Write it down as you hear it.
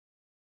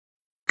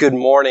Good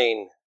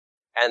morning,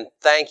 and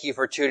thank you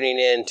for tuning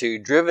in to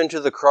Driven to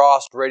the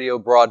Cross radio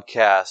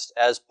broadcast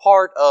as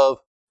part of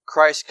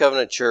Christ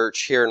Covenant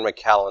Church here in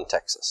McAllen,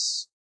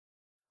 Texas.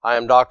 I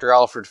am Dr.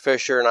 Alfred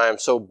Fisher, and I am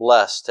so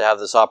blessed to have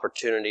this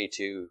opportunity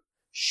to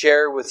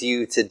share with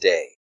you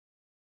today.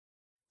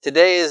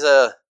 Today is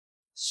a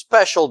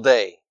special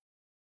day,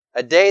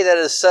 a day that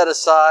is set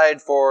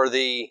aside for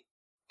the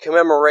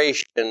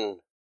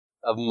commemoration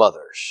of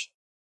mothers.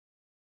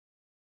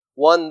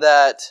 One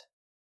that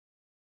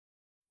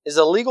is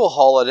a legal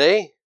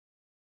holiday,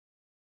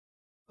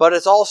 but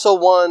it's also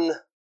one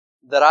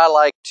that I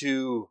like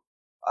to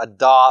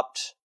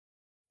adopt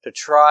to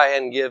try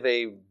and give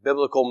a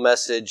biblical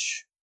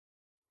message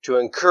to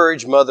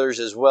encourage mothers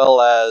as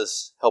well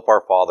as help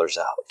our fathers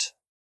out.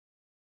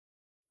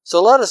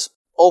 So let us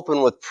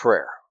open with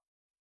prayer.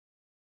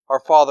 Our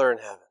Father in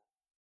heaven,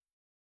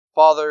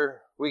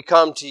 Father, we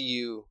come to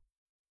you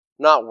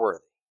not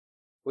worthy.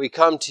 We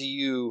come to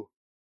you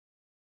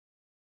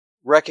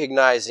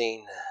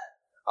recognizing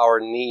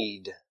our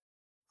need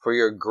for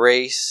your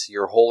grace,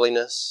 your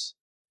holiness,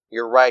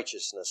 your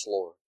righteousness,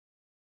 Lord.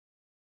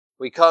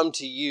 We come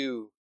to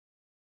you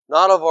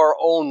not of our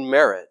own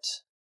merit,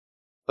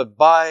 but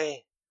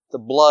by the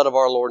blood of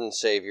our Lord and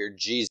Savior,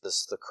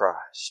 Jesus the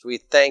Christ. We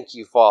thank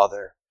you,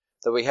 Father,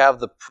 that we have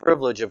the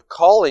privilege of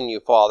calling you,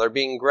 Father,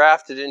 being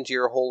grafted into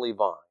your holy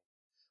vine.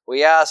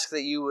 We ask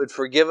that you would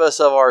forgive us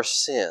of our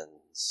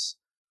sins.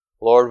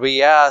 Lord,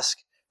 we ask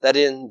that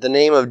in the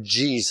name of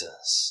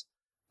Jesus,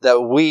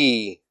 that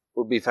we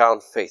will be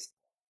found faithful.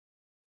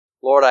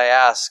 Lord, I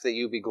ask that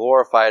you be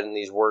glorified in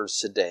these words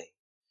today,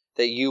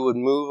 that you would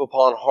move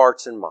upon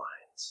hearts and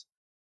minds.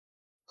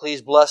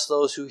 Please bless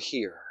those who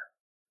hear.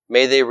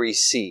 May they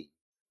receive.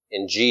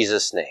 In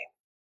Jesus' name,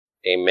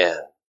 amen.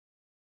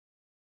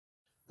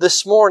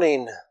 This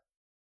morning,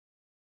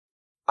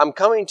 I'm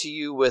coming to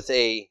you with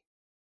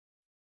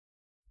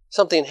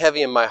something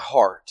heavy in my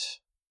heart,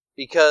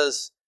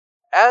 because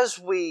as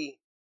we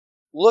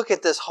look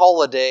at this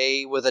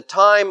holiday with a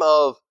time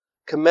of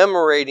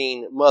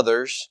commemorating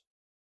mothers,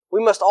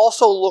 we must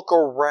also look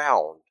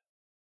around.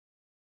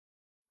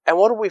 And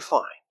what do we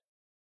find?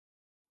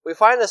 We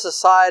find a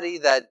society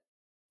that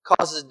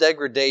causes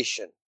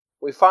degradation.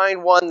 We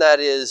find one that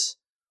is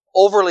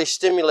overly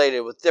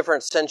stimulated with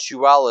different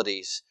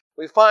sensualities.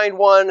 We find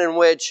one in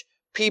which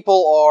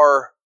people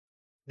are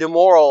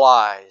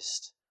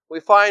demoralized. We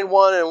find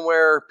one in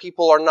where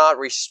people are not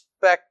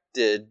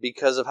respected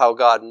because of how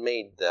God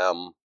made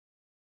them.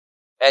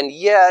 And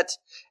yet,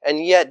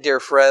 dear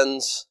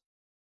friends,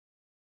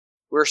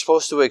 we're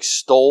supposed to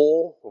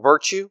extol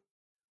virtue.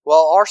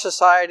 Well, our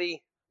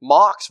society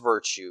mocks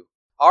virtue.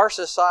 Our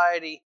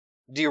society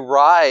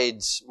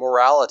derides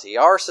morality.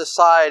 Our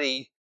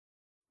society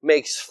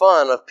makes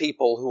fun of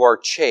people who are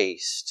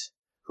chaste,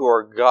 who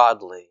are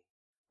godly.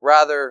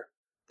 Rather,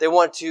 they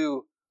want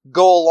to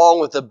go along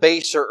with the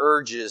baser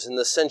urges and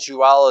the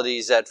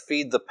sensualities that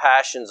feed the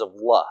passions of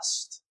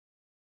lust.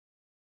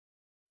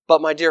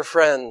 But my dear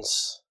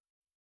friends,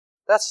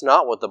 that's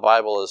not what the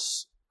Bible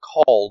has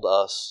called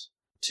us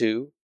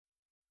to.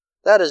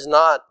 That is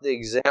not the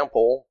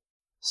example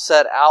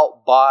set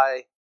out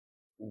by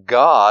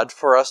God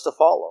for us to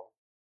follow.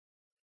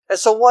 And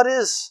so what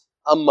is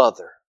a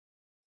mother?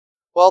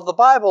 Well, the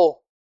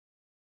Bible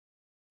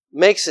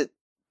makes it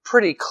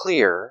pretty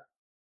clear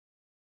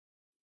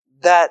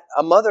that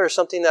a mother is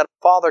something that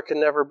a father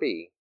can never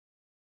be.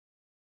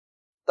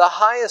 The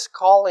highest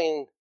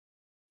calling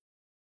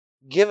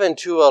given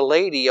to a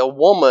lady, a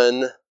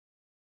woman,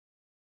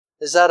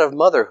 is that of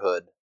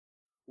motherhood.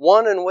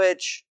 One in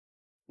which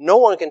no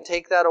one can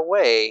take that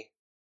away.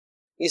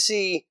 You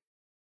see,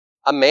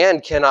 a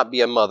man cannot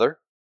be a mother.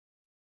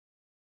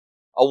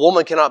 A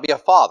woman cannot be a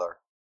father.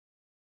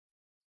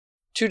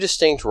 Two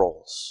distinct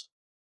roles.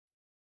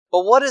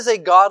 But what is a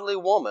godly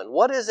woman?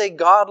 What is a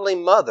godly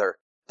mother?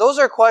 Those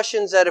are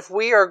questions that if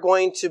we are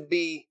going to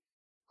be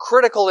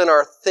critical in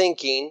our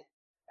thinking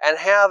and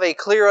have a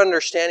clear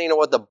understanding of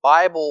what the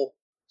Bible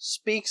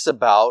speaks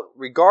about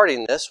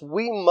regarding this,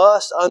 we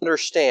must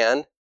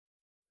understand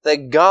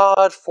that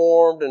God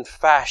formed and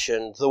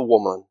fashioned the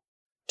woman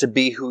to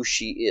be who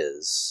she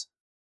is.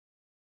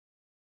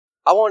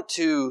 I want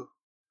to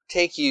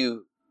take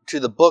you to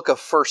the book of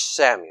 1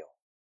 Samuel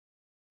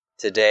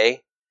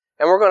today,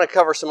 and we're going to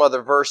cover some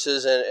other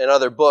verses and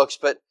other books,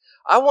 but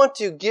I want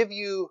to give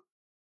you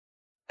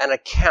an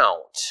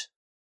account.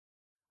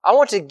 I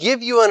want to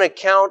give you an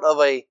account of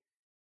a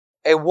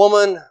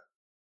woman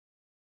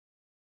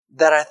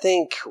that I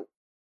think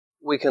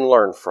we can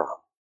learn from.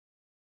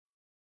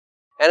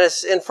 And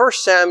it's in 1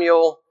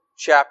 Samuel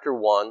chapter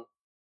 1. And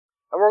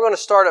we're going to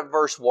start at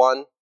verse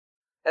 1.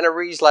 And it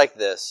reads like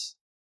this.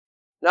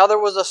 Now there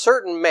was a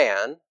certain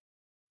man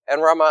in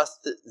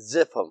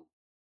Ramath-Ziphim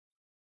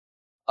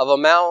of a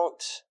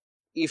Mount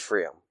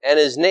Ephraim. And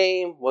his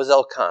name was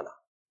Elkanah,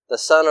 the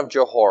son of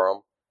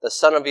Jehoram, the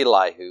son of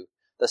Elihu,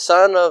 the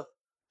son of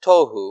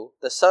Tohu,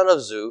 the son of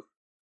Zuph,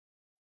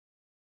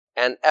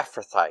 and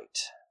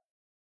Ephrathite.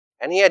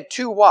 And he had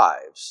 2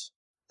 wives.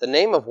 The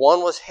name of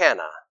one was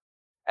Hannah,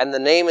 and the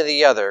name of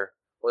the other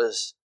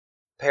was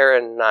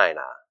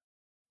Perenina.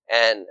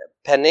 And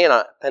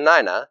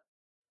Penina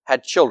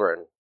had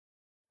children,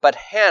 but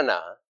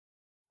Hannah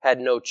had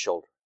no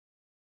children.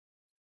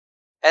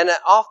 And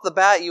off the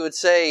bat you would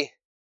say,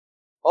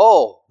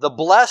 oh, the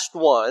blessed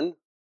one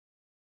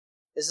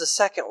is the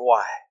second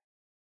wife.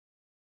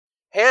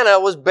 Hannah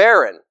was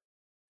barren.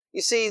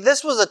 You see,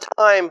 this was a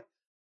time,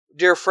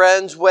 dear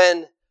friends,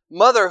 when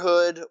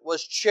motherhood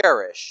was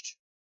cherished.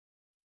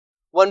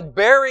 When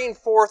bearing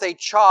forth a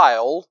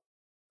child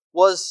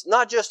was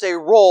not just a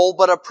role,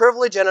 but a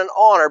privilege and an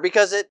honor,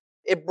 because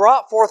it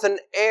brought forth an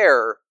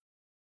heir.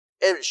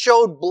 It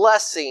showed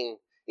blessing.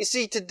 You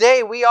see,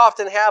 today we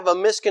often have a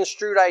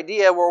misconstrued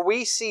idea where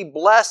we see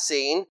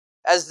blessing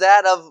as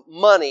that of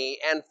money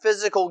and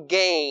physical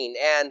gain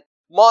and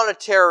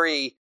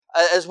monetary,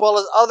 as well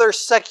as other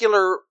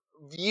secular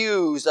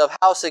views of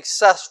how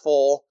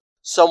successful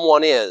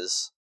someone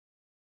is.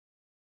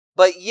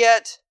 But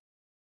yet,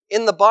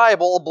 in the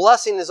Bible, a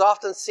blessing is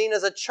often seen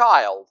as a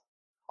child,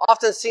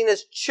 often seen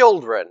as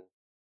children.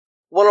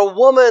 When a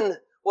woman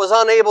was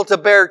unable to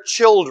bear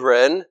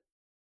children,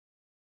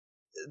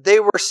 they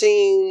were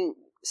seen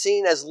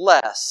as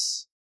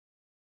less.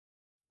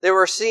 They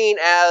were seen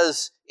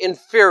as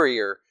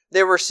inferior.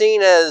 They were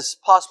seen as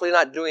possibly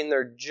not doing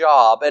their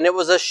job. And it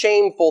was a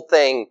shameful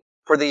thing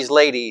for these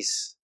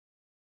ladies.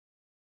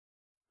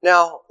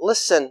 Now,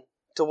 listen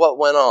to what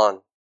went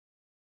on.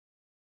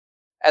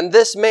 And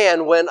this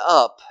man went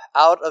up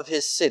out of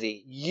his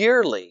city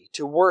yearly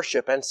to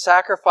worship and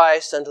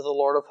sacrifice unto the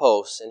Lord of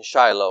hosts in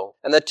Shiloh.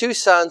 And the two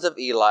sons of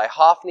Eli,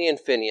 Hophni and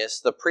Phinehas,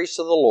 the priests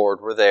of the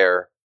Lord, were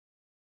there.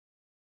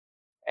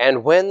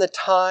 And when the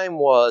time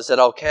was that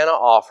Elkanah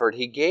offered,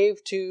 he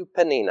gave to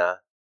Peninnah,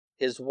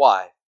 his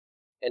wife,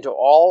 and to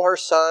all her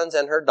sons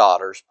and her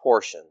daughters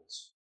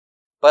portions.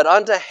 But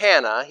unto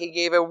Hannah he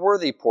gave a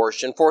worthy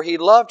portion, for he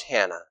loved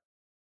Hannah.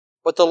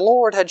 But the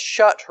Lord had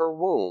shut her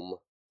womb.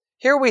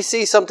 Here we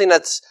see something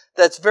that's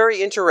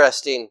very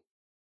interesting.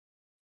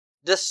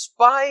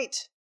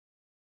 Despite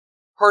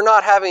her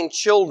not having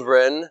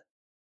children,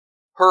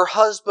 her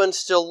husband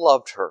still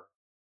loved her.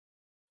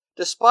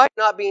 Despite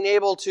not being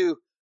able to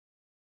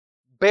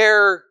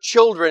bear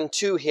children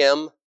to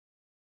him,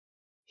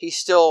 he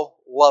still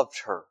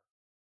loved her.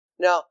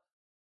 Now,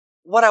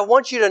 what I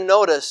want you to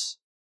notice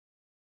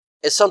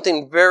is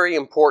something very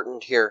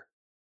important here.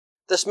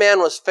 This man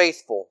was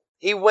faithful.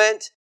 He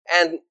went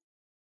and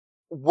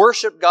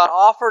worshiped God,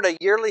 offered a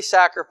yearly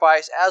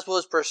sacrifice as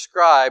was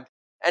prescribed.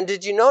 And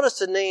did you notice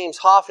the names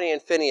Hophni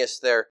and Phinehas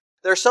there?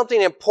 There's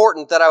something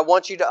important that I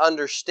want you to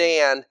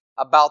understand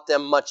about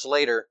them much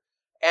later.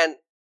 And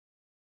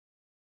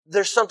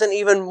there's something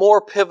even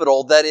more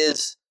pivotal that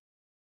is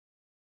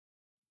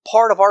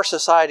part of our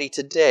society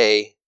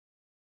today.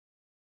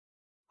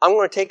 I'm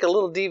going to take a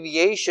little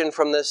deviation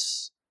from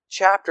this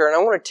chapter, and I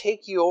want to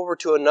take you over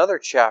to another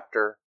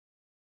chapter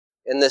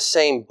in this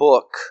same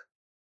book.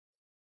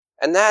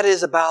 And that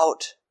is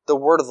about the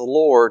word of the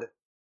Lord.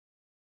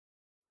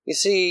 You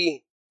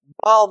see,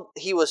 while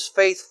he was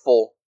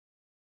faithful,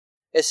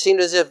 it seemed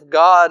as if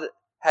God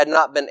had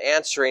not been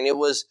answering. It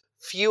was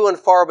few and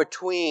far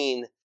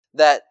between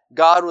that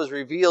God was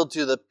revealed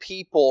to the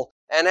people.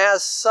 And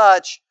as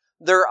such,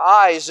 their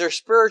eyes, their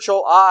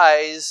spiritual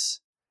eyes,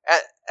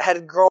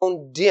 had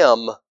grown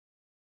dim.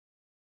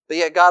 But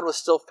yet God was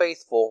still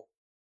faithful.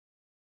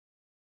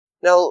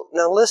 Now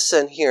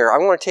listen here. I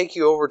want to take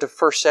you over to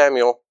 1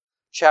 Samuel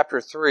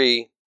chapter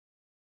 3.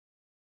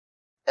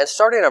 And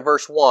starting at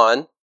verse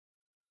 1.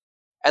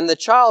 And the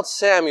child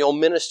Samuel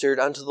ministered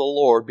unto the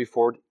Lord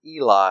before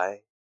Eli.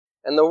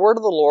 And the word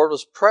of the Lord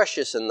was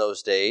precious in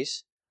those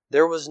days.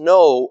 There was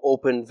no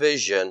open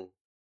vision.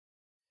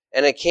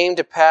 And it came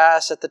to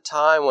pass at the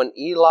time when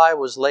Eli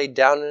was laid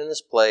down in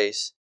his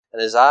place,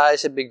 and his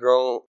eyes had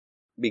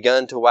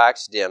begun to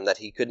wax dim, that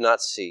he could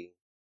not see.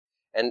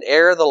 And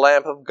ere the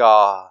lamp of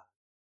God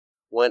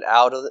went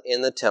out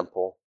in the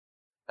temple,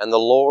 and the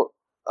Lord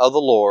of the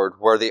Lord,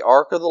 where the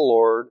ark of the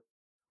Lord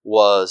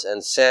was,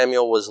 and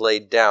Samuel was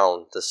laid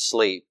down to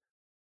sleep.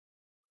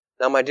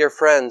 Now, my dear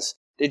friends,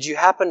 did you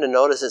happen to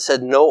notice it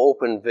said no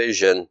open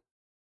vision?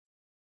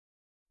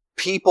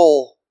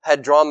 People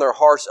had drawn their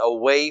hearts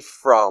away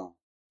from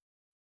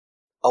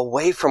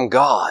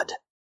God.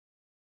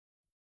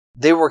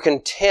 They were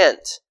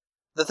content.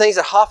 The things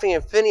that Hophni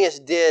and Phinehas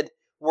did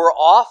were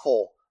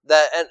awful.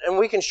 And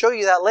we can show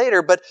you that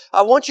later, but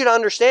I want you to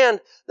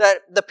understand that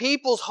the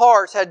people's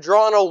hearts had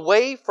drawn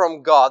away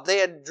from God. They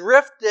had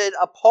drifted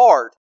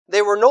apart.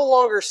 They were no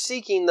longer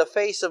seeking the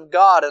face of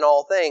God in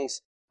all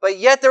things. But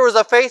yet there was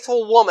a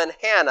faithful woman,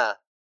 Hannah.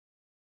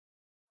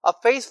 A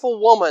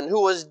faithful woman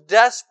who was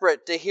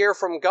desperate to hear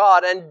from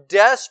God and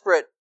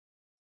desperate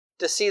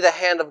to see the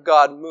hand of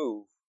God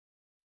move.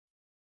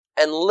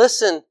 And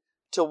listen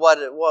to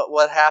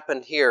what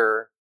happened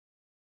here.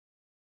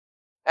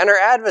 And her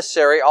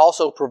adversary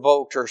also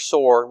provoked her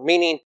sore,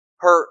 meaning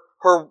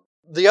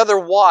the other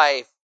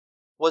wife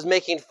was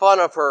making fun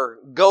of her,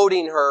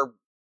 goading her,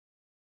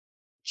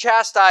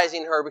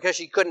 chastising her because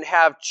she couldn't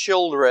have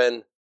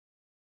children.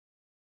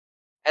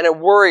 And it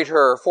worried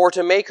her, for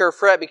to make her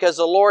fret, because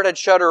the Lord had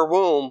shut her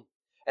womb.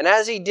 And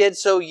as he did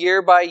so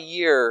year by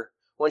year,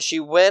 when she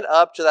went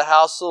up to the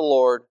house of the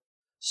Lord,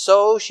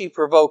 so she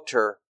provoked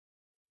her.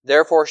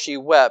 Therefore she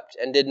wept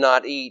and did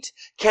not eat.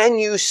 Can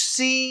you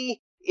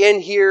see in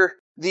here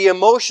the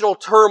emotional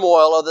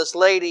turmoil of this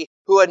lady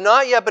who had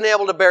not yet been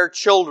able to bear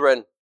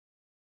children?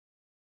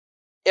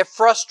 It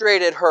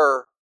frustrated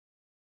her.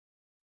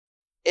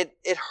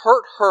 It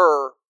hurt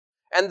her.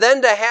 And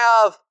then to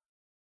have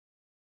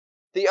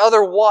the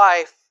other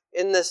wife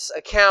in this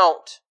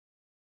account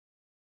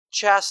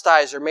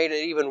chastise her made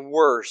it even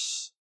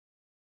worse.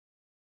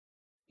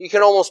 You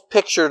can almost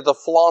picture the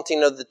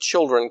flaunting of the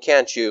children,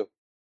 can't you?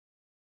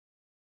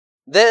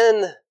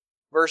 Then,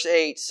 verse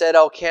 8, said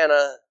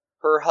Elkanah,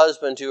 her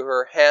husband, to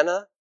her,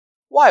 Hannah,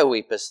 why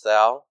weepest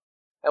thou?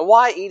 And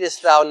why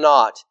eatest thou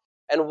not?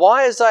 And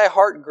why is thy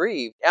heart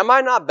grieved? Am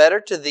I not better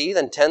to thee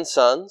than 10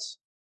 sons?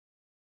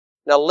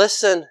 Now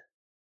listen,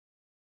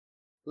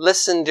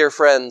 dear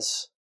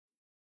friends.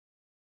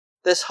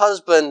 This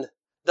husband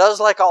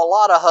does like a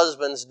lot of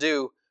husbands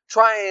do,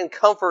 try and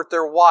comfort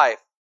their wife.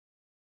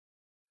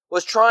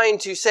 Was trying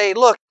to say,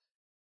 look,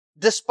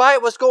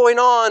 despite what's going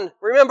on,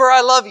 remember I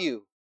love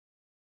you.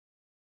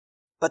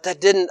 But that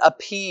didn't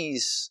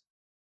appease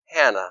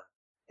Hannah.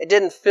 It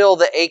didn't fill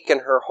the ache in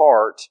her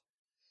heart.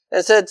 And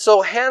it said,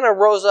 so Hannah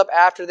rose up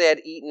after they had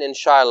eaten in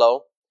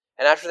Shiloh,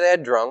 and after they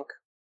had drunk.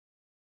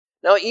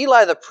 Now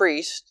Eli the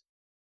priest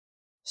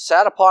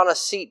sat upon a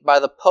seat by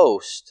the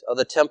post of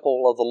the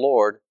temple of the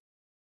Lord.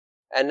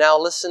 And now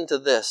listen to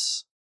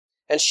this.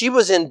 And she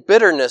was in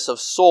bitterness of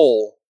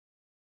soul,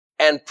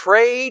 and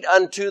prayed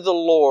unto the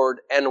Lord,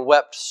 and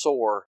wept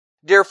sore.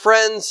 Dear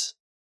friends,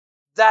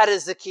 that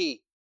is the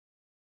key.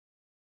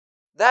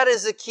 That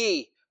is the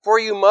key. For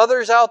you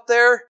mothers out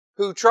there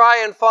who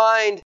try and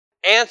find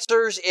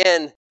answers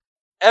in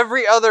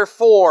every other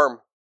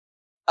form,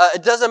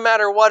 it doesn't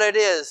matter what it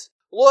is.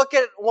 Look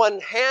at when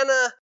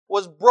Hannah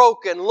was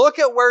broken. Look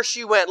at where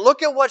she went.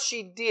 Look at what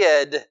she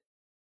did.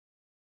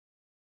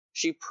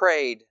 She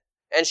prayed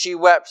and she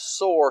wept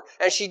sore,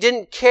 and she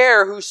didn't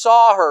care who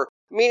saw her.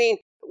 Meaning,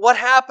 what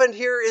happened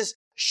here is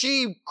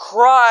she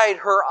cried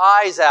her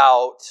eyes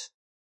out.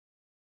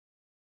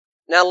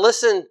 Now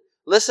listen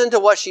to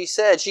what she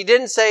said. She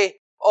didn't say,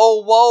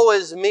 oh, woe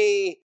is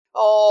me.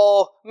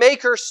 Oh,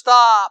 make her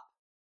stop.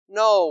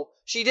 No,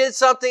 she did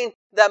something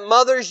that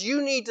mothers,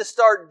 you need to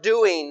start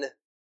doing.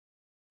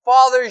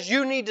 Fathers,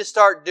 you need to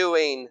start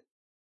doing.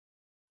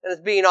 And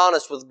it's being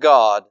honest with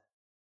God.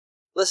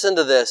 Listen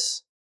to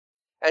this.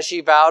 And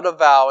she vowed a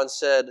vow and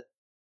said,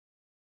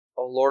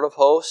 O Lord of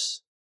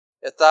hosts,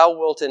 if thou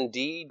wilt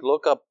indeed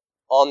look up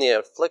on the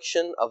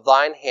affliction of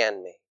thine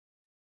handmaid,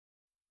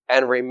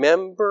 and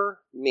remember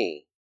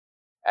me,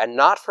 and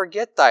not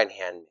forget thine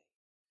handmaid,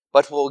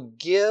 but will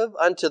give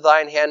unto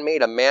thine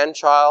handmaid a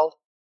man-child,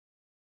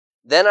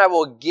 then I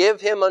will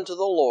give him unto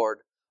the Lord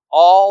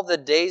all the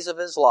days of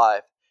his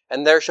life,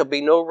 and there shall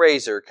be no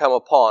razor come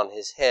upon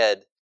his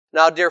head.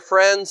 Now, dear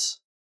friends,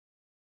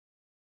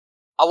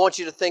 I want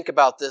you to think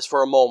about this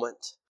for a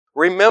moment.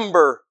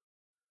 Remember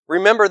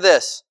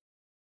this.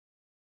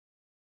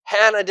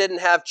 Hannah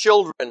didn't have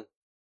children.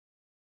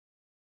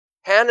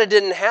 Hannah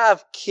didn't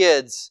have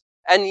kids.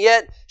 And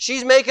yet,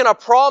 she's making a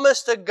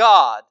promise to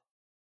God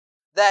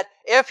that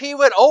if He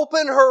would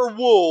open her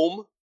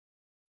womb,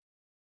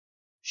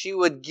 she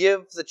would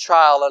give the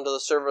child unto the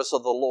service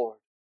of the Lord.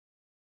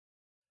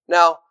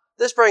 Now,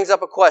 this brings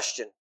up a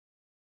question.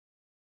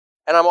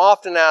 And I'm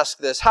often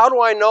asked this. How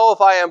do I know if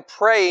I am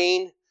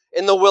praying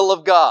in the will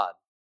of God?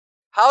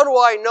 How do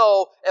I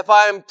know if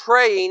I am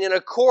praying in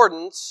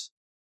accordance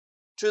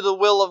to the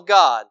will of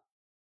God?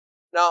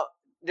 Now,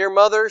 dear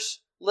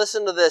mothers,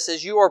 listen to this.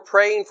 As you are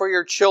praying for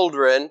your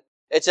children,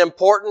 it's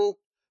important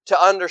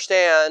to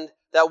understand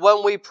that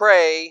when we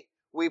pray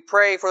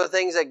for the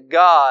things that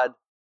God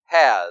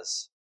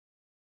has.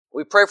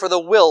 We pray for the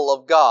will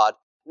of God.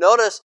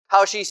 Notice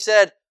how she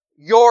said,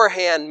 your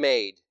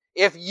handmaid.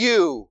 If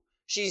you,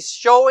 she's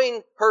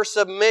showing her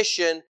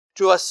submission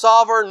to a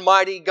sovereign,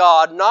 mighty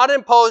God, not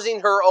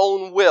imposing her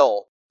own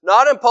will,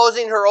 not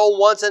imposing her own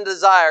wants and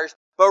desires,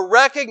 but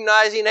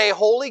recognizing a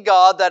holy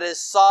God that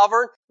is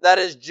sovereign, that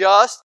is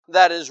just,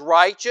 that is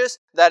righteous,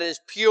 that is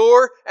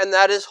pure, and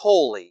that is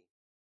holy.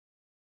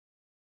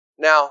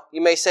 Now,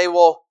 you may say,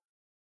 well,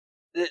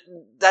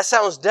 that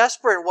sounds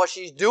desperate what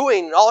she's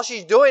doing. All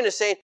she's doing is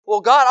saying,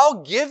 well, God,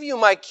 I'll give you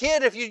my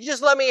kid if you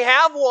just let me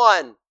have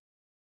one.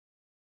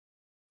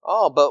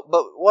 Oh, but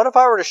what if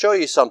I were to show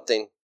you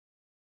something?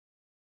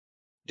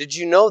 Did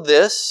you know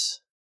this?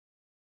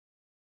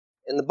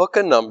 In the book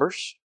of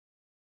Numbers,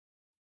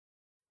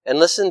 and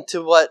listen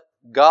to what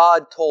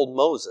God told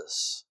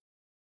Moses.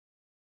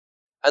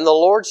 And the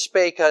Lord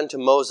spake unto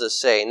Moses,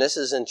 saying, this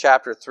is in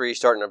chapter 3,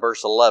 starting at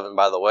verse 11,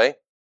 by the way.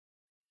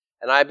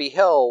 And I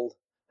beheld,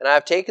 and I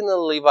have taken the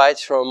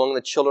Levites from among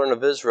the children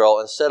of Israel,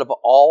 instead of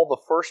all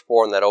the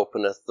firstborn that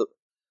openeth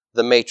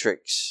the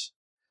matrix,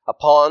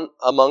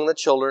 among the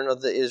children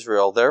of the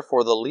Israel.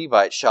 Therefore the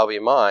Levites shall be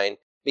mine,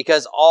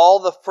 because all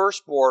the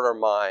firstborn are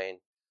mine.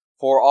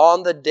 For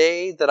on the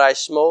day that I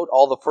smote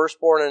all the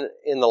firstborn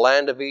in the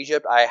land of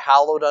Egypt, I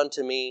hallowed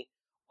unto me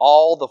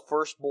all the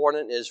firstborn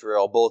in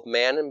Israel, both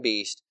man and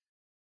beast.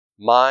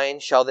 Mine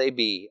shall they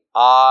be.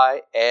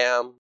 I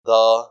am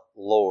the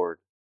Lord.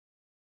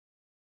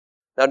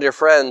 Now, dear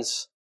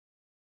friends,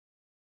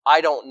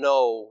 I don't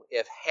know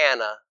if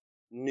Hannah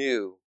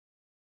knew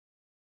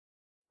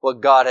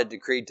what God had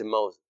decreed to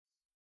Moses.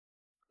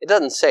 It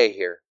doesn't say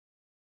here.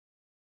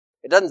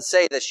 It doesn't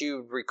say that she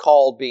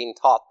recalled being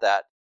taught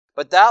that.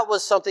 But that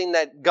was something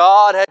that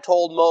God had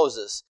told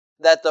Moses,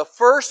 that the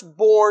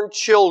firstborn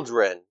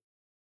children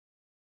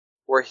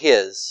were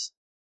his.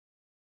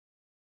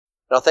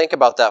 Now think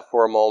about that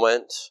for a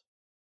moment.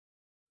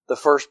 The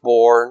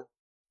firstborn.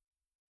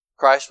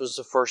 Christ was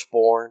the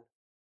firstborn.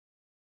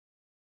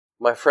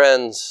 My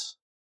friends,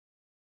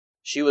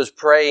 she was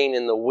praying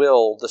in the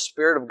will. The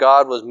Spirit of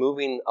God was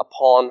moving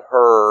upon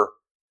her,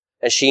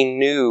 and she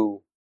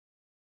knew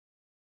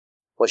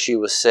what she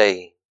was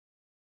saying.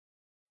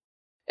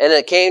 And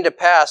it came to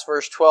pass,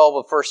 verse 12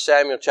 of 1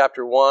 Samuel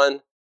chapter 1,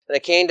 and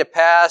it came to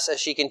pass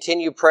as she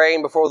continued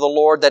praying before the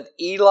Lord that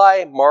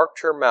Eli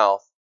marked her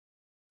mouth.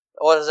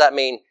 What does that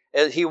mean?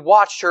 He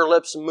watched her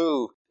lips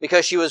move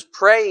because she was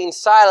praying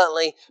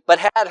silently,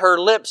 but had her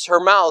lips, her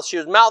mouth, she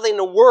was mouthing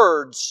the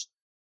words.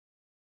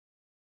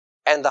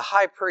 And the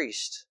high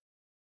priest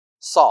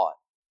saw it.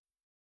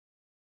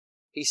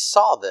 He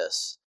saw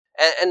this.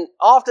 And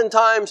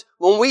oftentimes,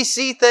 when we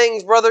see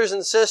things, brothers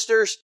and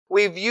sisters,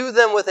 we view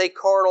them with a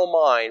carnal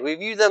mind. We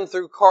view them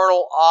through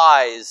carnal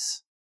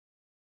eyes.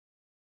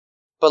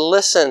 But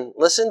listen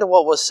to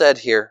what was said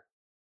here.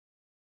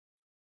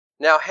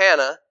 Now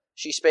Hannah,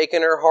 she spake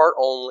in her heart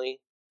only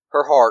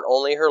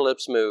her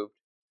lips moved,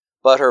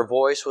 but her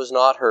voice was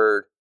not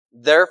heard.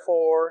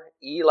 Therefore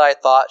Eli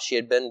thought she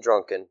had been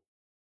drunken.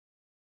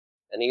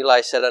 And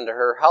Eli said unto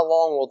her, How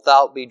long wilt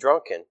thou be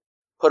drunken?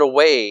 Put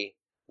away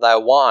thy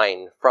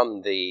wine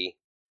from thee.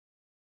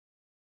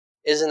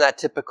 Isn't that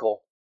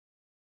typical?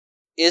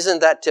 Isn't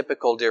that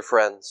typical, dear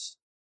friends?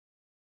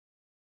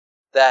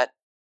 That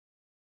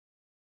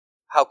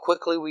how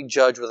quickly we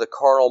judge with a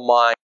carnal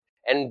mind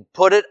and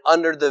put it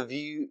under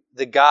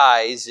the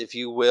guise, if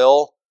you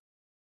will,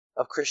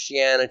 of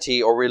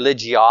Christianity or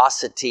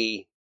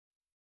religiosity.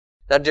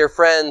 Now, dear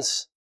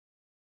friends,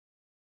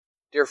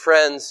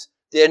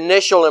 the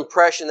initial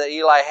impression that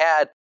Eli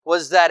had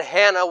was that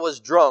Hannah was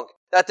drunk.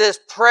 That this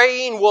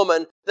praying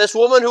woman, this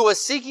woman who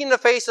was seeking the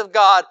face of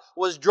God,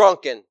 was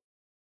drunken.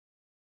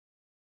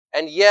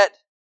 And yet,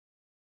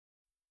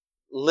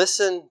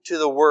 listen to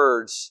the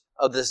words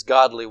of this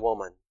godly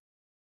woman.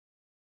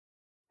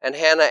 And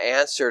Hannah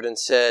answered and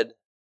said,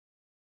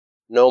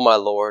 No, my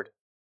Lord,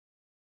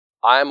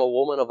 I am a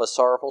woman of a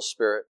sorrowful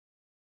spirit.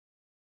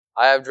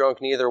 I have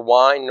drunk neither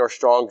wine nor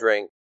strong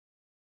drink,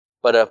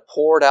 but have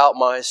poured out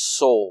my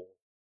soul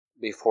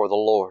before the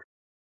Lord.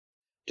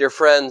 Dear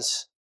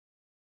friends,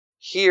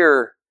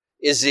 here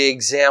is the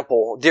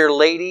example. Dear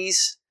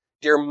ladies,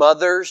 dear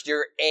mothers,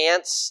 dear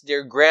aunts,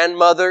 dear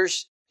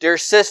grandmothers, dear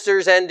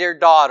sisters, and dear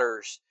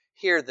daughters,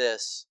 hear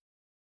this.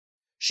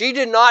 She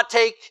did not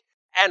take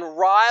and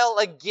rile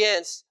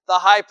against the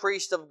high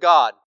priest of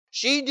God.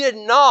 She did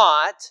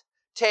not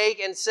take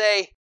and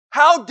say,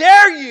 How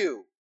dare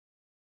you?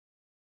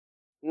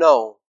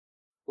 No.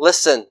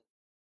 Listen.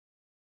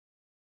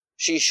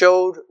 She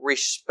showed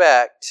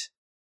respect.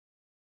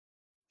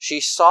 She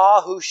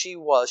saw who she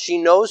was. She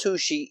knows who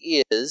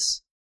she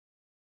is.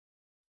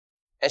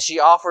 And she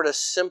offered a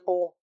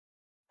simple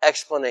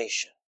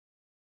explanation.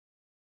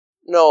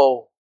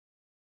 No,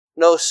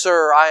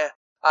 sir,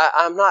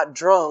 I'm not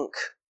drunk.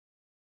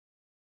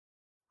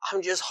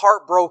 I'm just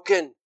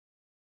heartbroken.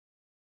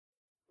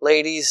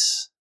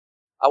 Ladies,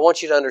 I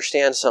want you to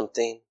understand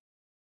something.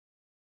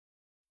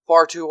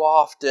 Far too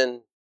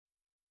often,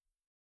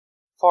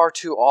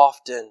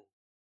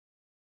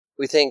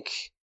 we think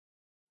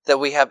that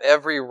we have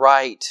every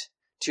right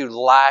to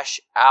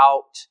lash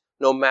out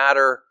no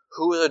matter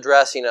who is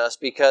addressing us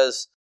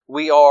because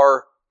we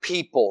are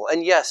people.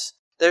 And yes,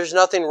 there's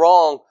nothing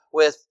wrong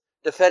with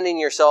defending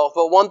yourself,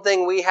 but one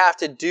thing we have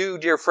to do,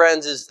 dear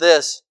friends, is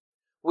this.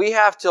 We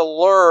have to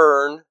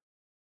learn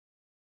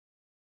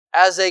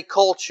as a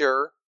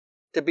culture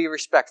to be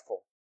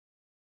respectful.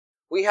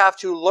 We have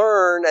to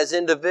learn as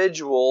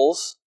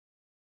individuals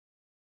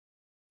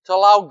to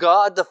allow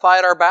God to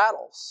fight our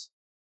battles.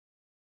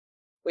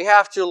 We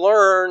have to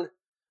learn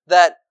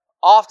that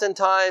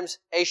oftentimes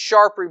a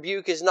sharp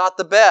rebuke is not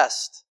the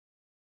best.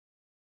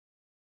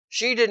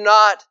 She did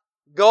not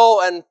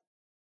go and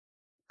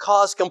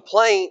cause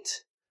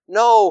complaint.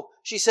 No,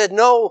 she said,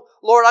 No,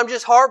 Lord, I'm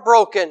just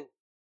heartbroken.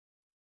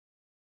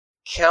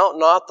 Count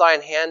not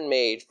thine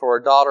handmaid for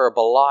a daughter of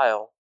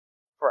Belial,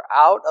 for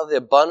out of the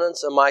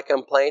abundance of my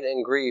complaint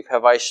and grief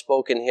have I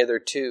spoken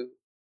hitherto.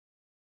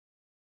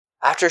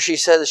 After she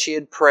said that she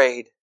had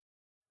prayed,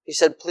 he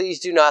said, Please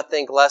do not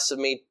think less of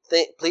me.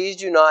 Please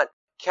do not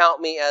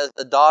count me as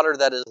a daughter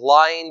that is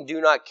lying.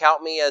 Do not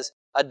count me as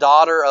a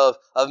daughter of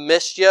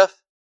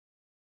mischief.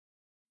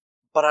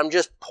 But I'm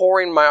just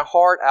pouring my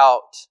heart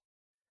out.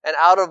 and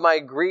out of my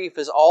grief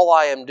is all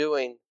I am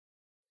doing.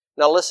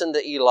 Now listen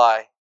to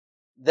Eli.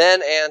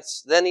 Then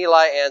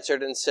Eli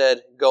answered and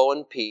said, Go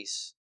in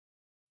peace,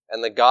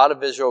 and the God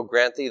of Israel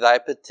grant thee thy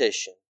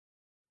petition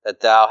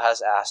that thou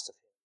hast asked of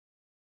him.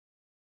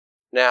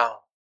 Now,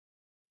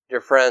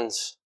 dear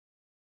friends,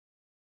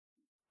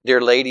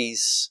 dear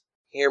ladies,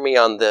 hear me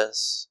on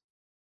this.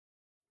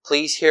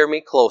 Please hear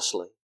me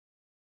closely.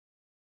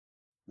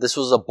 This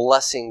was a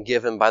blessing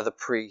given by the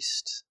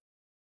priest.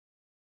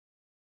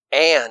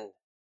 And,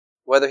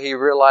 whether he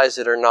realized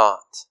it or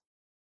not,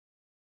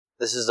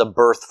 this is a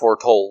birth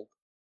foretold.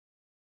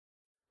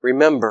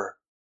 Remember,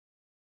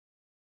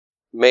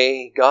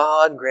 may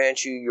God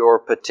grant you your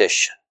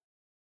petition.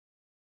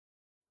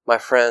 My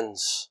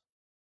friends,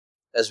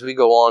 as we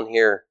go on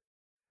here,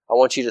 I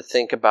want you to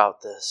think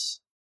about this.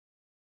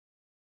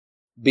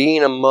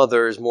 Being a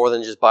mother is more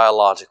than just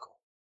biological.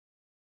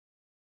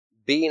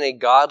 Being a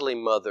godly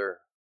mother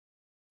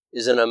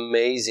is an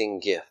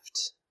amazing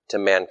gift to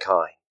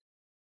mankind.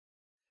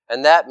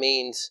 And that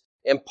means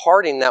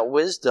imparting that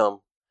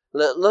wisdom.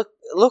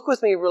 Look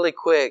with me really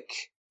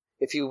quick,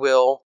 if you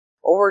will,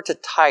 over to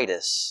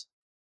Titus.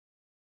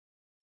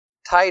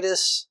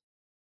 Titus,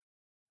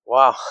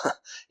 wow,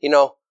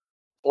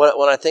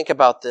 when I think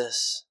about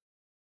this,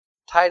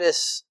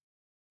 Titus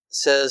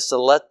says to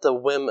let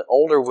the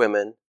older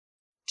women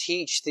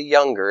teach the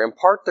younger,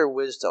 impart their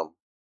wisdom.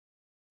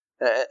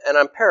 And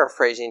I'm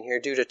paraphrasing here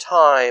due to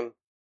time.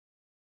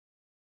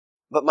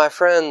 But my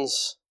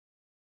friends,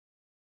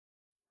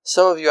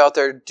 some of you out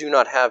there do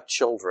not have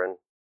children.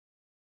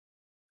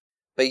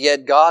 But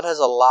yet God has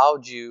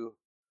allowed you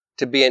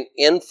to be an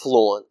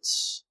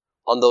influence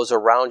on those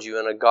around you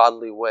in a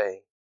godly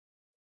way.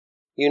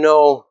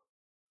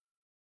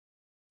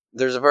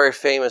 There's a very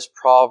famous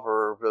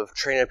proverb of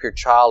train up your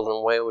child in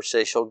the way which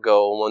they shall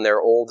go, and when they're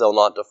old, they'll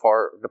not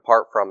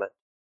depart from it.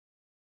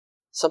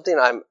 Something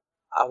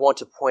I want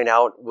to point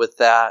out with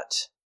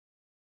that,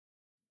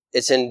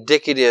 it's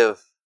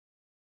indicative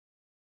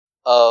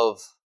of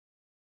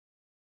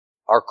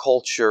our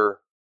culture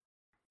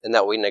and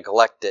that we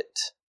neglect it.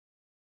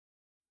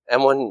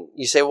 And when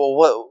you say,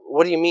 well,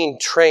 what do you mean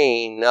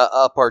train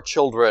up our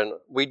children?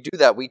 We do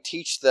that. We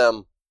teach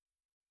them.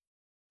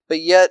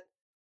 But yet,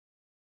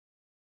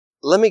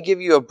 let me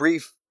give you a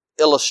brief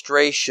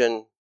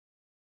illustration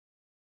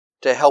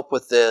to help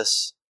with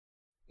this.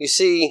 You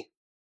see,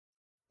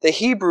 the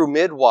Hebrew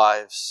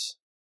midwives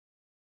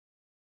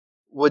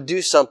would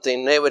do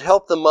something. They would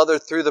help the mother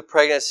through the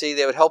pregnancy.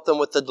 They would help them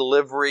with the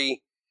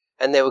delivery,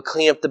 and they would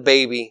clean up the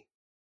baby.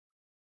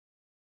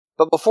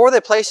 But before they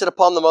placed it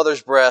upon the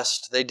mother's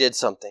breast, they did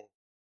something.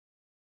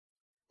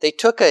 They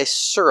took a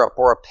syrup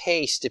or a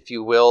paste, if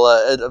you will,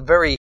 a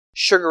very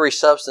sugary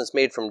substance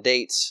made from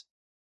dates,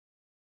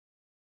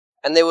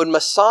 and they would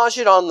massage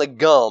it on the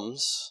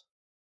gums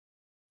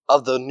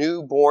of the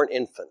newborn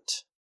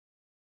infant.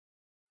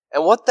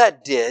 And what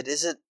that did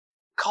is it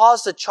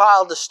caused the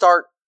child to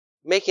start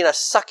making a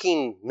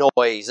sucking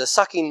noise, a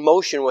sucking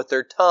motion with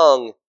their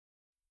tongue.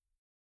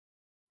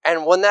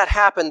 And when that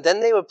happened, then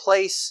they would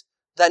place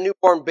that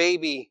newborn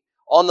baby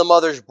on the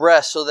mother's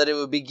breast so that it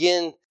would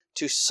begin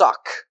to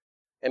suck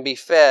and be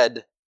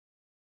fed.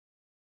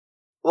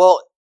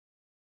 Well,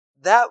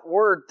 that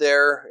word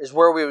there is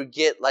where we would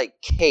get like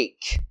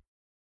cake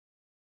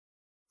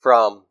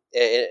from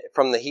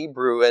the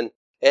Hebrew.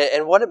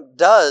 And what it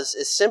does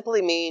is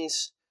simply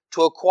means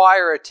to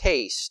acquire a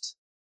taste.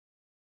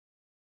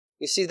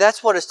 You see,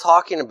 that's what it's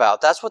talking about.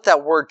 That's what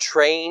that word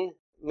train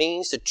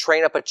means, to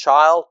train up a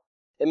child.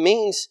 It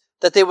means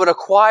that they would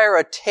acquire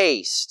a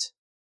taste.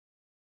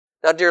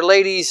 Now, dear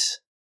ladies,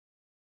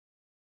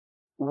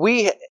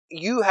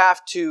 you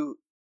have to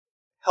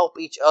help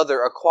each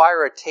other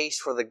acquire a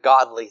taste for the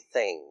godly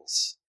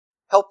things.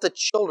 Help the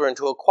children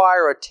to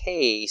acquire a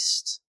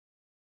taste.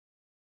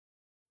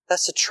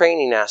 That's the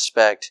training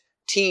aspect.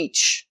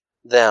 Teach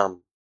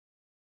them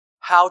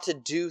how to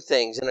do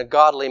things in a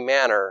godly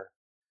manner.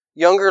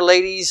 Younger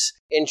ladies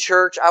in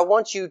church, I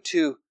want you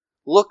to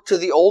look to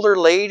the older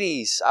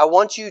ladies. I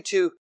want you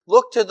to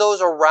look to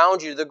those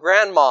around you, the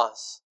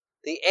grandmas,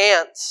 the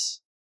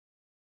aunts.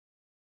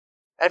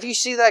 And if you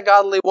see that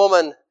godly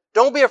woman,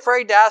 don't be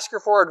afraid to ask her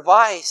for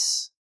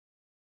advice.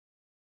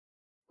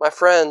 My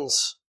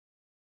friends,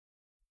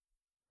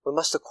 we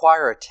must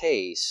acquire a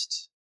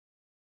taste.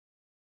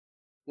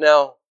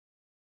 Now,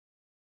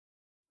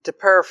 to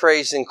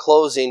paraphrase in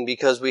closing,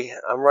 because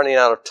I'm running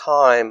out of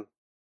time,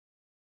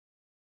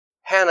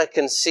 Hannah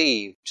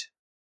conceived.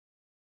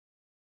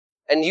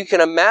 And you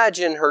can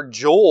imagine her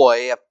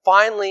joy of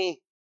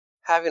finally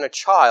having a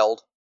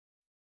child.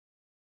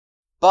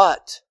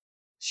 But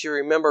she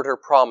remembered her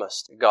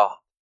promise to God.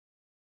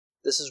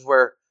 This is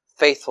where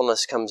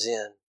faithfulness comes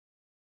in.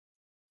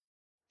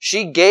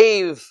 She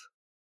gave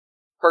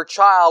her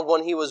child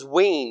when he was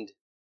weaned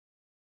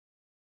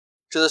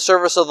to the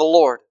service of the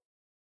Lord,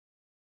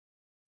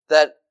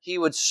 that he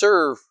would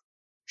serve.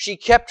 She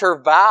kept her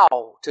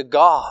vow to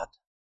God.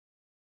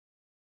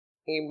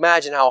 Can you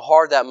imagine how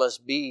hard that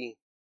must be?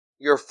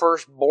 Your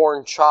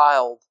firstborn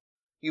child.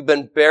 You've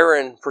been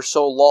barren for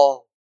so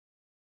long.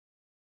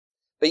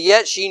 But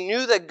yet she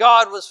knew that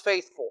God was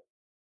faithful.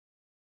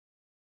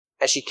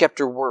 And she kept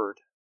her word.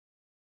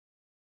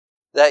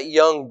 That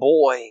young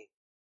boy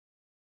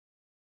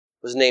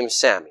was named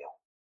Samuel.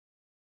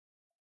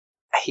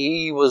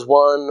 He was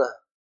one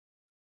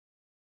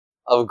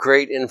of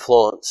great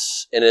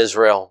influence in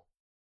Israel.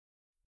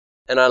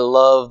 And I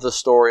love the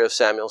story of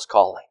Samuel's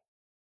calling.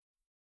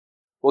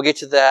 We'll get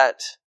to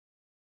that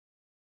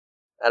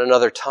at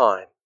another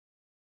time.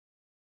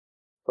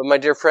 But my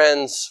dear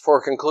friends, for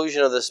a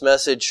conclusion of this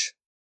message,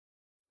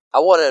 I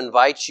want to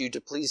invite you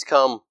to please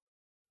come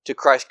to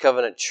Christ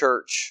Covenant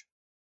Church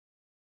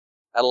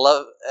at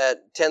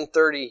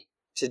 10:30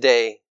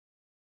 today,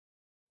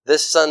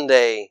 this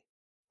Sunday,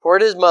 for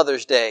it is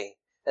Mother's Day,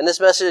 and this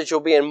message will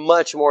be in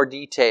much more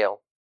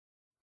detail.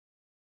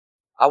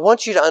 I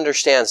want you to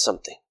understand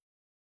something.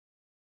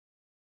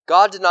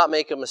 God did not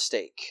make a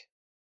mistake.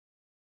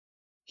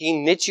 He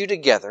knit you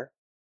together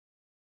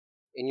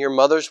in your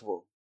mother's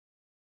womb.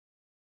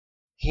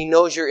 He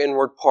knows your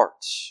inward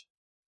parts.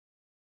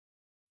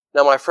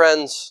 Now, my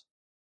friends,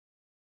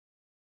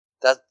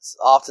 that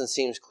often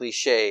seems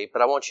cliche,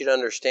 but I want you to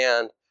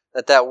understand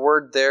that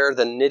word there,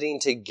 the knitting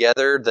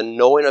together, the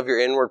knowing of your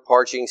inward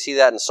parts, you can see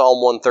that in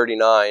Psalm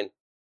 139.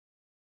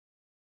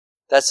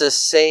 That's the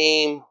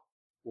same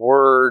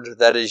word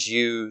that is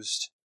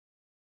used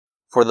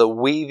for the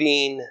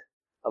weaving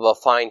of a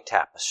fine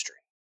tapestry.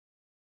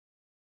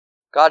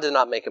 God did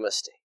not make a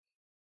mistake.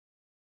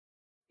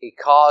 He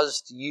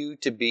caused you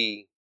to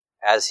be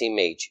as He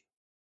made you.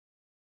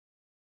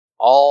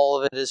 All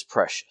of it is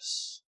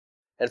precious.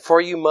 And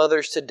for you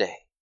mothers today,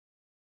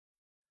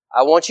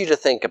 I want you to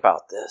think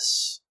about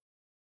this.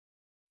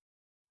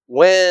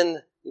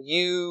 When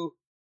you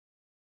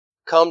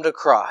come to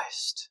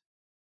Christ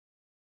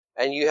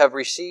and you have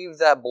received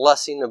that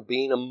blessing of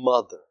being a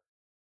mother,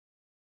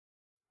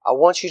 I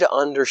want you to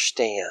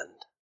understand.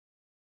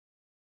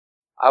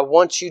 I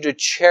want you to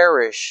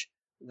cherish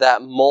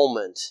that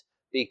moment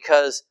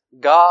because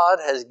God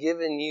has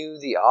given you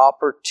the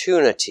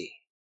opportunity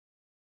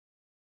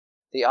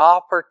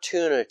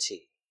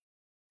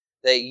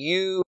that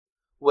you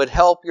would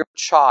help your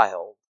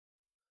child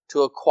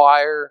to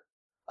acquire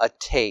a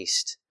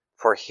taste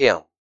for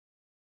Him.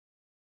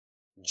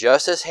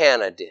 Just as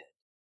Hannah did.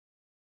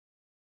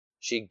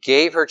 She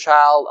gave her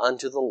child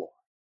unto the Lord.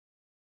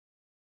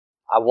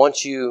 I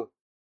want you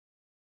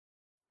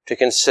to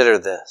consider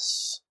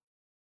this.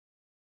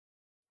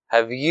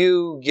 Have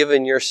you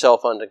given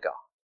yourself unto God?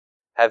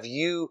 Have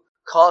you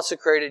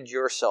consecrated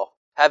yourself?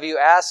 Have you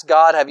asked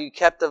God? Have you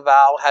kept a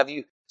vow? Have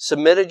you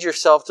submitted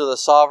yourself to the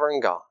sovereign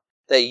God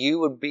that you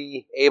would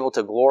be able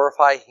to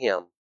glorify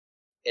Him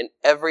in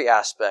every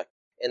aspect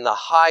in the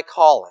high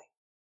calling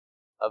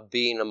of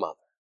being a mother?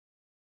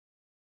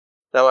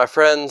 Now, my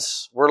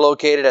friends, we're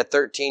located at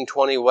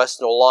 1320 West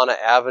Nolana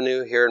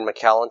Avenue here in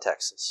McAllen,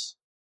 Texas.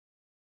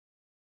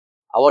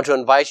 I want to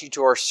invite you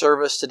to our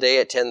service today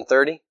at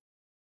 10:30.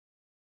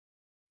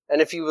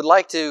 And if you would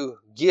like to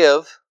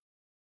give,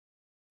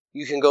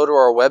 you can go to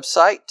our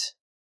website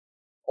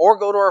or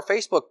go to our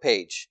Facebook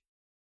page.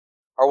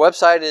 Our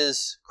website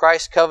is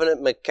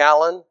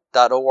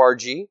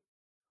christcovenantmcallen.org,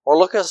 or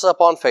look us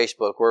up on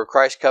Facebook. We're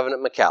Christ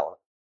Covenant McAllen.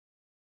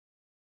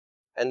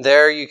 And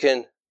there you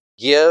can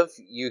give,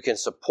 you can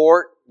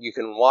support, you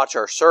can watch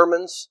our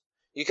sermons,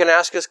 you can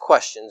ask us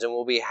questions, and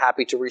we'll be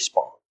happy to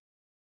respond.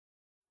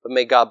 But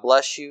may God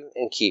bless you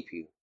and keep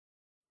you.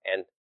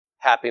 And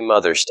happy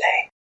Mother's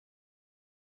Day.